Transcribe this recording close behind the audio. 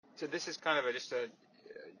So this is kind of just a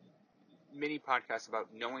mini podcast about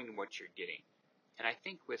knowing what you're getting. And I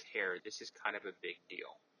think with hair, this is kind of a big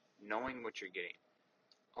deal, knowing what you're getting.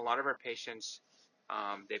 A lot of our patients,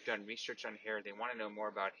 they've done research on hair, they want to know more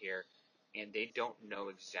about hair, and they don't know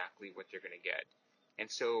exactly what they're going to get. And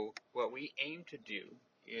so what we aim to do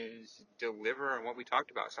is deliver on what we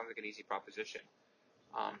talked about, sounds like an easy proposition.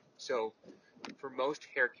 So for most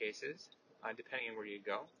hair cases, depending on where you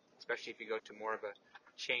go, especially if you go to more of a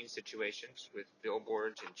chain situations with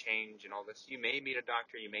billboards and change and all this, you may meet a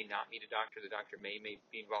doctor, you may not meet a doctor, the doctor may be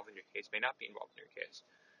involved in your case, may not be involved in your case.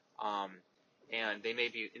 And they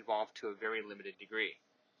may be involved to a very limited degree.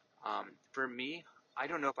 For me, I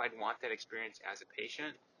don't know if I'd want that experience as a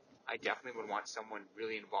patient. I definitely would want someone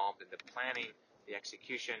really involved in the planning, the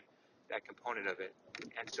execution, that component of it.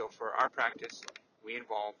 And so for our practice, we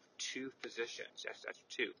involve two physicians, that's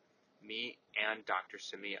two, me and Dr.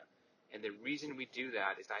 Samia. And the reason we do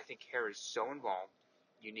that is I think hair is so involved,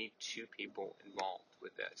 you need two people involved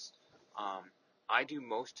with this. I do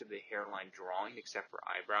most of the hairline drawing except for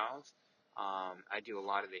eyebrows. I do a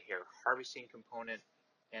lot of the hair harvesting component,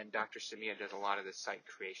 and Dr. Samia does a lot of the site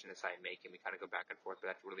creation, the site making. We kind of go back and forth,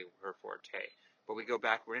 but that's really her forte. But we go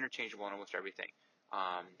back, we're interchangeable on almost everything,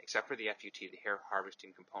 except for the FUT, the hair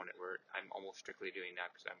harvesting component, where I'm almost strictly doing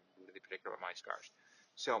that because I'm really particular about my scars.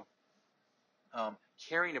 So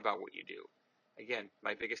caring about what you do. Again,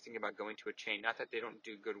 my biggest thing about going to a chain, not that they don't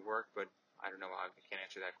do good work, but I don't know, I can't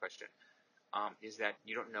answer that question, is that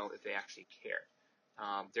you don't know if they actually care.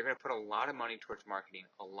 They're going to put a lot of money towards marketing,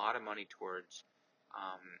 a lot of money towards,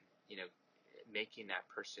 making that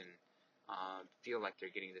person feel like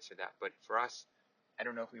they're getting this or that. But for us, I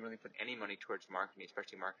don't know if we really put any money towards marketing,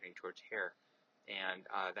 especially marketing towards hair. And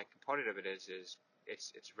that component of it is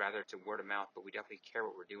it's rather it's a word of mouth, but we definitely care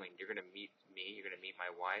what we're doing. You're going to meet me, you're going to meet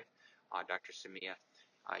my wife, Dr. Samia,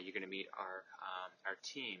 you're going to meet our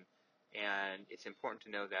team, and it's important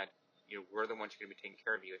to know that we're the ones who are going to be taking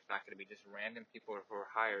care of you. It's not going to be just random people who are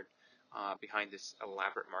hired behind this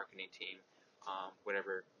elaborate marketing team,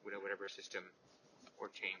 whatever system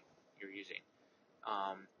or chain you're using.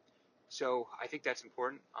 So I think that's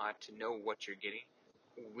important to know what you're getting.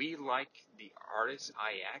 We like the Artis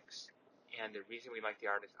IX, and the reason we like the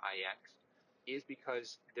Artis IX is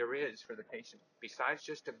because there is, for the patient, besides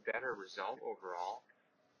just a better result overall,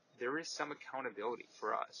 there is some accountability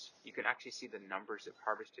for us. You can actually see the numbers of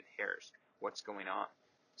harvested hairs, what's going on.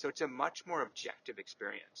 So it's a much more objective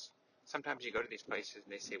experience. Sometimes you go to these places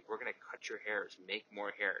and they say, we're going to cut your hairs, make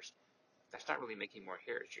more hairs. That's not really making more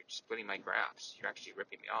hairs. You're splitting my grafts. You're actually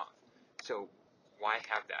ripping me off. So why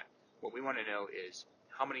have that? What we want to know is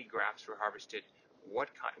how many grafts were harvested,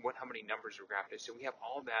 how many numbers were grafted. So we have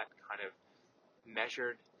all that kind of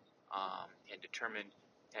measured and determined,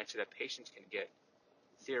 and so that patients can get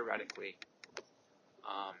theoretically,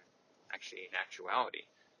 actually in actuality,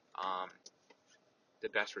 the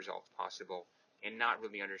best results possible, and not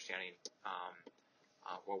really understanding,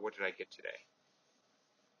 well, what did I get today?